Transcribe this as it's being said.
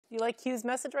You like Hue's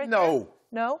message right there? No.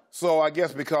 No? So I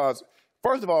guess because,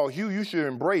 first of all, Hue, you should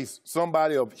embrace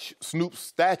somebody of Snoop's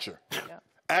stature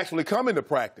actually coming to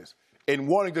practice and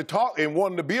wanting to talk and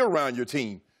wanting to be around your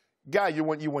team. Guy, you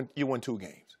won 2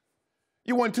 games.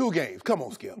 You won 2 games. Come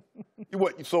on, Skip.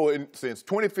 Since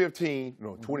 2015,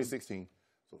 no, 2016,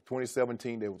 so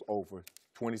 2017 they was over.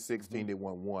 2016 they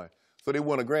won 1. So they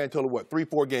won a grand total of what,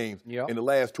 3-4 games in the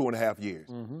last 2.5 years.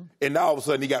 And now all of a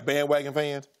sudden he got bandwagon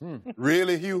fans?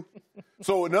 Really, Hue?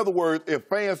 So in other words,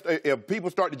 if people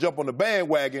start to jump on the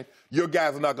bandwagon, your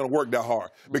guys are not going to work that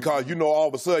hard because you know all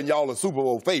of a sudden y'all are Super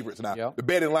Bowl favorites now. The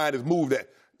betting line has moved that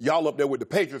y'all up there with the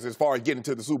Patriots as far as getting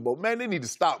to the Super Bowl. Man, they need to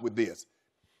stop with this.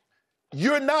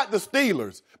 You're not the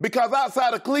Steelers because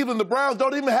outside of Cleveland, the Browns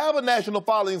don't even have a national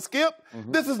following, Skip.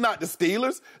 This is not the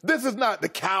Steelers. This is not the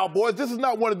Cowboys. This is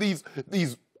not one of these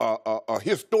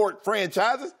historic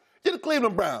franchises. You're the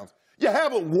Cleveland Browns. You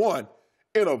haven't won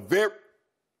in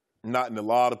not in a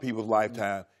lot of people's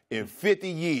lifetime, in 50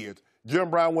 years. Jim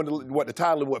Brown won the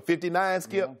title in 59,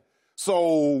 Skip?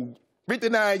 So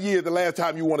 59 years the last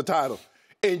time you won a title.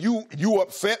 And you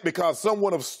upset because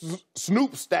someone of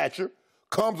Snoop's stature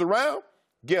comes around,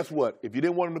 guess what? If you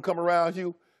didn't want him to come around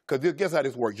you, because guess how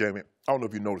this works, Jamie? I don't know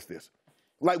if you noticed this.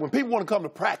 Like when people want to come to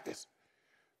practice,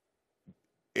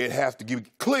 it has to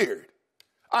get cleared.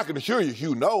 I can assure you,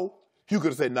 Hue could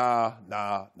have said, nah.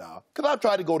 Because I've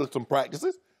tried to go to some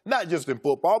practices, not just in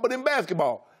football, but in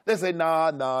basketball. They say,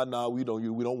 nah, we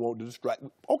don't want to distract.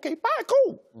 Okay, fine,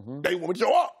 cool. They want me to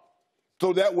show up.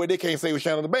 So that way they can't say we're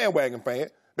Shannon the bandwagon fan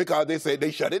because they said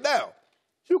they shut it down.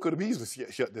 Hue could have easily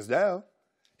shut this down.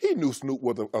 He knew Snoop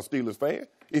was a Steelers fan.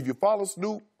 If you follow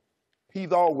Snoop,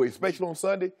 he's always, especially on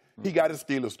Sunday, he got his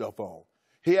Steelers stuff on.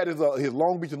 He had his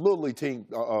Long Beach Little League team,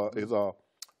 his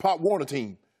Pop Warner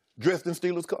team, dressed in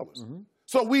Steelers colors.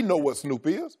 So we know what Snoop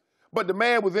is. But the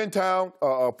man was in town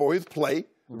for his play,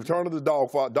 Return of the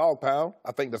Dog Pound.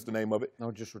 I think that's the name of it.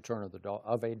 No, just Return of the Dog,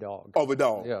 of a Dog. Of a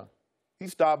dog. Yeah. He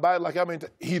stopped by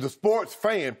he's a sports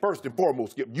fan first and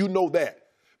foremost, Skip. You know that.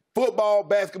 Football,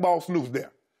 basketball, Snoop's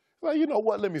there. Well, you know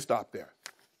what? Let me stop there.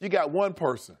 You got one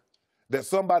person that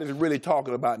somebody's really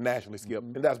talking about nationally, Skip,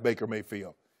 and that's Baker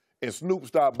Mayfield. And Snoop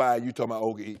stopped by, and you talking about,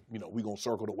 okay, we're going to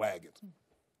circle the wagons.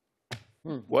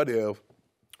 What if?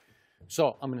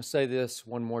 So I'm going to say this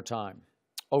one more time.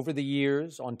 Over the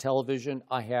years on television,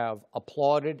 I have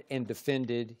applauded and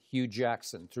defended Hue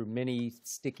Jackson through many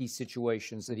sticky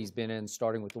situations that he's been in,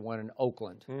 starting with the one in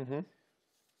Oakland.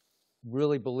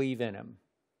 Really believe in him.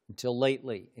 Until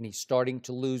lately, and he's starting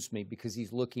to lose me because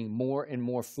he's looking more and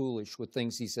more foolish with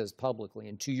things he says publicly.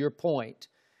 And to your point,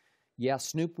 yeah,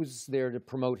 Snoop was there to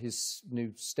promote his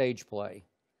new stage play,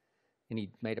 and he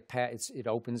made it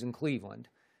opens in Cleveland.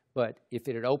 But if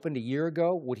it had opened a year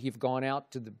ago, would he have gone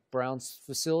out to the Browns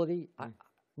facility?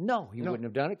 No, he wouldn't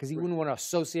have done it because he wouldn't want to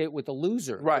associate with a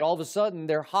loser. But all of a sudden,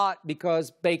 they're hot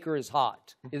because Baker is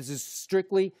hot. This is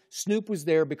strictly, Snoop was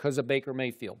there because of Baker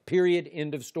Mayfield. Period.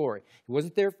 End of story. He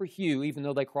wasn't there for Hue, even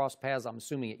though they crossed paths, I'm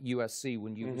assuming, at USC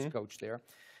when Hue was coach there.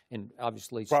 And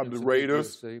obviously, probably the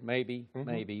Raiders. USC,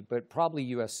 maybe, but probably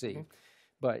USC.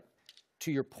 But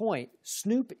to your point,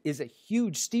 Snoop is a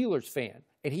huge Steelers fan.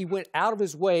 And he went out of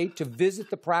his way to visit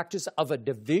the practice of a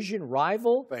division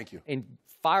rival. Thank you. And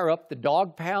fire up the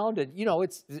dog pound. And,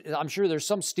 I'm sure there's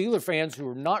some Steeler fans who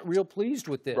are not real pleased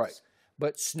with this.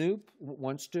 But Snoop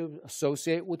wants to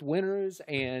associate with winners,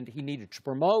 and he needed to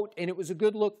promote. And it was a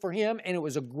good look for him, and it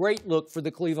was a great look for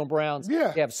the Cleveland Browns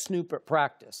to have Snoop at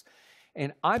practice.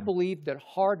 And I believe that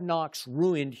Hard Knocks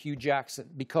ruined Hue Jackson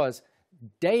because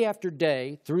day after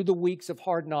day, through the weeks of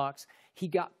Hard Knocks, he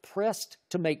got pressed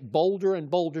to make bolder and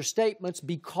bolder statements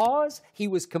because he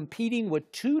was competing with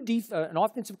an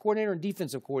offensive coordinator and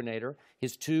defensive coordinator,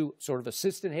 his two sort of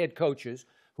assistant head coaches,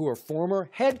 who are former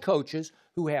head coaches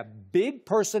who have big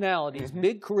personalities,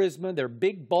 big charisma. They're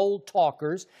big, bold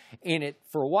talkers. And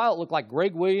for a while, it looked like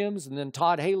Greg Williams and then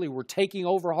Todd Haley were taking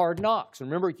over Hard Knocks. And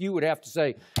remember, Hugh would have to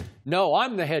say, no,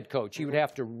 I'm the head coach. He would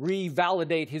have to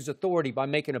revalidate his authority by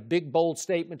making a big, bold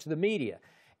statement to the media.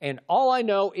 And all I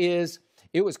know is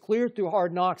it was clear through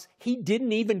Hard Knocks, he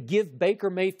didn't even give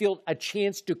Baker Mayfield a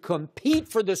chance to compete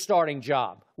for the starting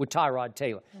job with Tyrod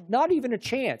Taylor. Not even a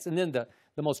chance. And then the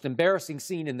most embarrassing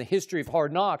scene in the history of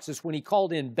Hard Knocks is when he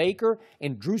called in Baker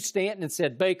and Drew Stanton and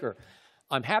said, Baker,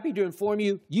 I'm happy to inform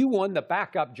you, you won the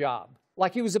backup job.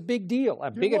 Like it was a big deal,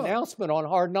 a big announcement on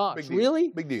Hard Knocks. Really?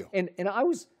 Big deal. And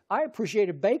I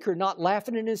appreciated Baker not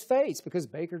laughing in his face because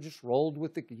Baker just rolled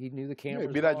with he knew the camera.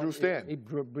 He beat out Drew Stanton. He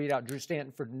beat out Drew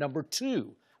Stanton for #2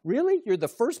 Really? You're the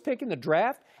first pick in the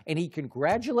draft, and he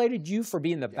congratulated you for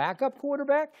being the backup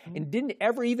quarterback and didn't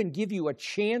ever even give you a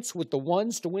chance with the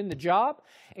ones to win the job?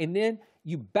 And then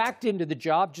you backed into the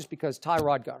job just because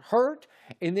Tyrod got hurt.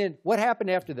 And then what happened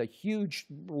after the huge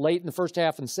late in the first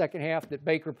half and second half that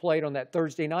Baker played on that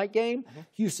Thursday night game?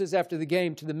 Hugh says after the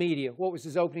game to the media, what was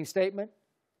his opening statement?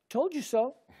 Told you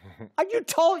so.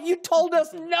 You told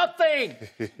us nothing.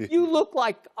 You look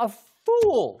like a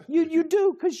fool. You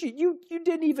do, because you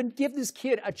didn't even give this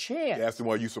kid a chance. That's the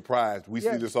one you surprised. We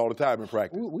see this all the time in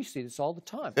practice. We see this all the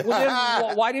time. Well,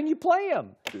 then why didn't you play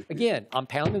him? Again, I'm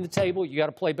pounding the table. You got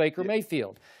to play Baker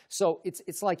Mayfield. So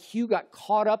it's like Hugh got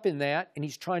caught up in that, and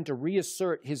he's trying to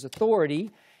reassert his authority.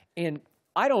 And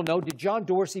I don't know. Did John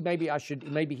Dorsey? Maybe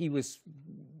he was,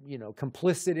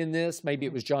 complicit in this. Maybe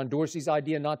it was John Dorsey's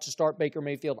idea not to start Baker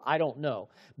Mayfield. I don't know.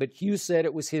 But Hugh said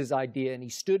it was his idea, and he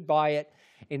stood by it.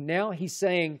 And now he's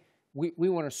saying, we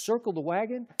want to circle the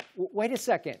wagon? Wait a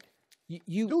second. Dude,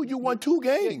 you won 2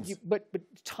 games. But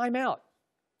time out.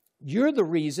 You're the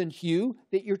reason, Hugh,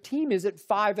 that your team is at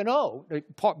 5-0,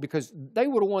 because they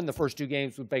would have won the first 2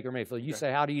 games with Baker Mayfield. You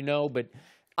say, how do you know? But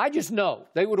I just know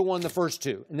they would have won the first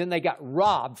 2. And then they got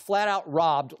robbed, flat out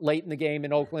robbed, late in the game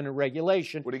in Oakland in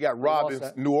regulation. Well, they got robbed in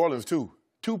New Orleans, too.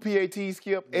 2 PATs,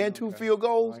 Skip, and 2 field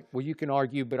goals. Right. Well, you can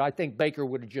argue, but I think Baker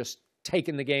would have just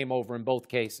taken the game over in both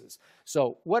cases.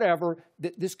 So whatever,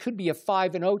 this could be a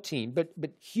 5-0 team, but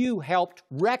Hugh helped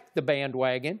wreck the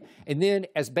bandwagon. And then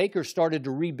as Baker started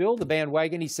to rebuild the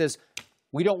bandwagon, he says,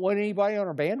 we don't want anybody on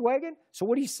our bandwagon? So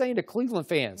what are you saying to Cleveland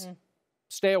fans?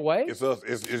 Stay away? It's us.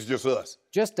 It's just us.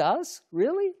 Just us?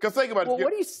 Really? Because think about it.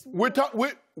 What do you...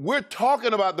 We're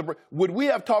talking about would we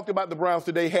have talked about the Browns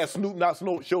today had Snoop not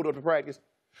showed up to practice?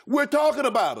 We're talking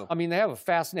about them. I mean, they have a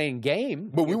fascinating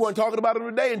game. But we weren't talking about them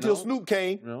today until Snoop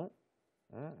came. No.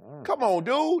 Come on,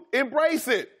 dude. Embrace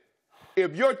it.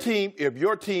 If your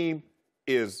team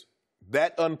is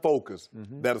that unfocused,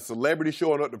 that a celebrity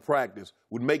showing up to practice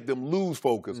would make them lose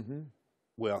focus,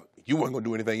 well, you weren't going to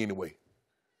do anything anyway.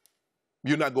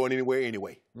 You're not going anywhere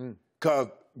anyway. Because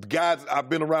guys, I've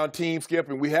been around teams, Skip,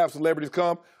 and we have celebrities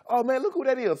come, oh, man, look who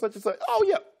that is, such and such. Oh,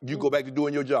 yeah. You go back to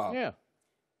doing your job. Yeah,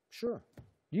 sure.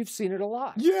 You've seen it a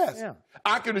lot. Yes. Yeah.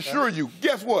 I can assure you,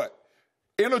 guess what?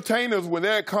 Entertainers, when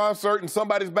they're at a concert and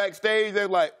somebody's backstage, they're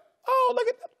like, oh, look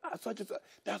at that. Such and such.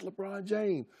 That's LeBron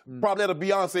James. Probably at a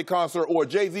Beyonce concert or a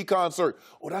Jay-Z concert.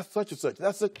 Oh, that's such and such.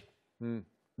 That's it.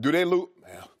 Do they lose?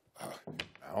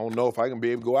 I don't know if I can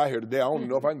be able to go out here today. I don't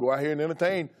know if I can go out here and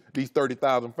entertain these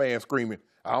 30,000 fans screaming.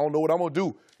 I don't know what I'm going to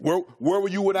do. Where were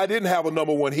you when I didn't have a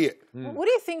 #1 hit? What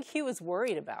do you think he was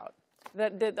worried about?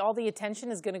 That all the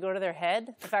attention is going to go to their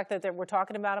head? The fact that we're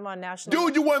talking about him on national...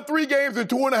 Dude, you won 3 games in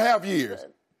 2.5 years.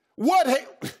 What?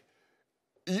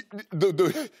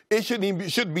 It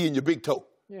shouldn't be in your big toe.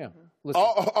 Yeah.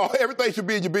 Everything should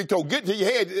be in your big toe. Get to your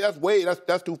head.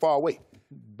 That's too far away.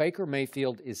 Baker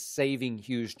Mayfield is saving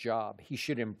Hugh's job. He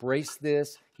should embrace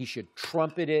this. He should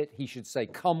trumpet it. He should say,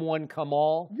 come one, come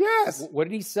all. Yes. What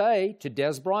did he say to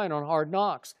Des Bryant on Hard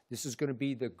Knocks? This is going to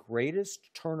be the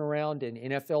greatest turnaround in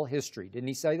NFL history. Didn't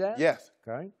he say that? Yes.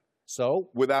 Okay. So?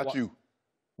 Without you.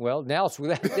 Well, now it's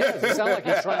without Des. It sounds like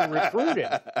he's trying to recruit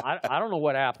him. I don't know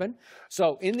what happened.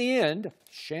 So, in the end,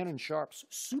 Shannon Sharpe's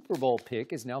Super Bowl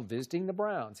pick is now visiting the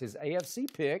Browns. His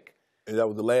AFC pick. And that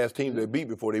was the last team they beat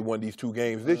before they won these 2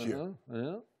 games this year.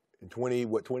 Yeah. In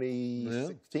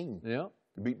 2016. Yeah.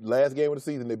 They beat the last game of the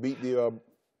season. They beat the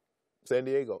San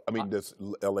Diego.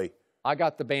 L.A. I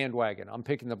got the bandwagon. I'm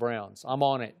picking the Browns. I'm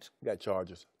on it. Got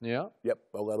Chargers. Yeah? Yep.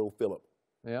 All that old Phillip.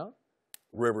 Yeah?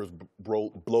 Rivers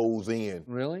blows in.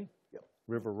 Really? Yep.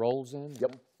 River rolls in?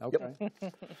 Yep. Yeah. Okay.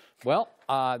 Well,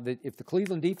 if the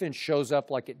Cleveland defense shows up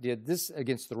like it did this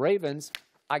against the Ravens,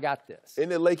 I got this.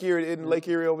 Isn't it Lake Erie? Isn't Lake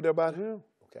Erie over there by Yeah.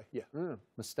 Okay, yeah.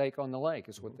 Mistake on the lake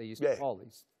is what they used to call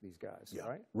these guys,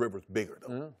 right? River's bigger,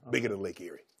 though. Bigger than Lake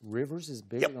Erie. Rivers is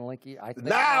bigger than Lake Erie? The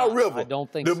Nile River. I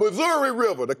don't think the Missouri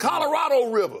River, the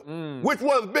Colorado River. Which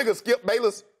one's bigger, Skip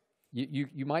Bayless?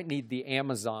 You might need the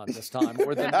Amazon this time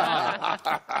or the Nile.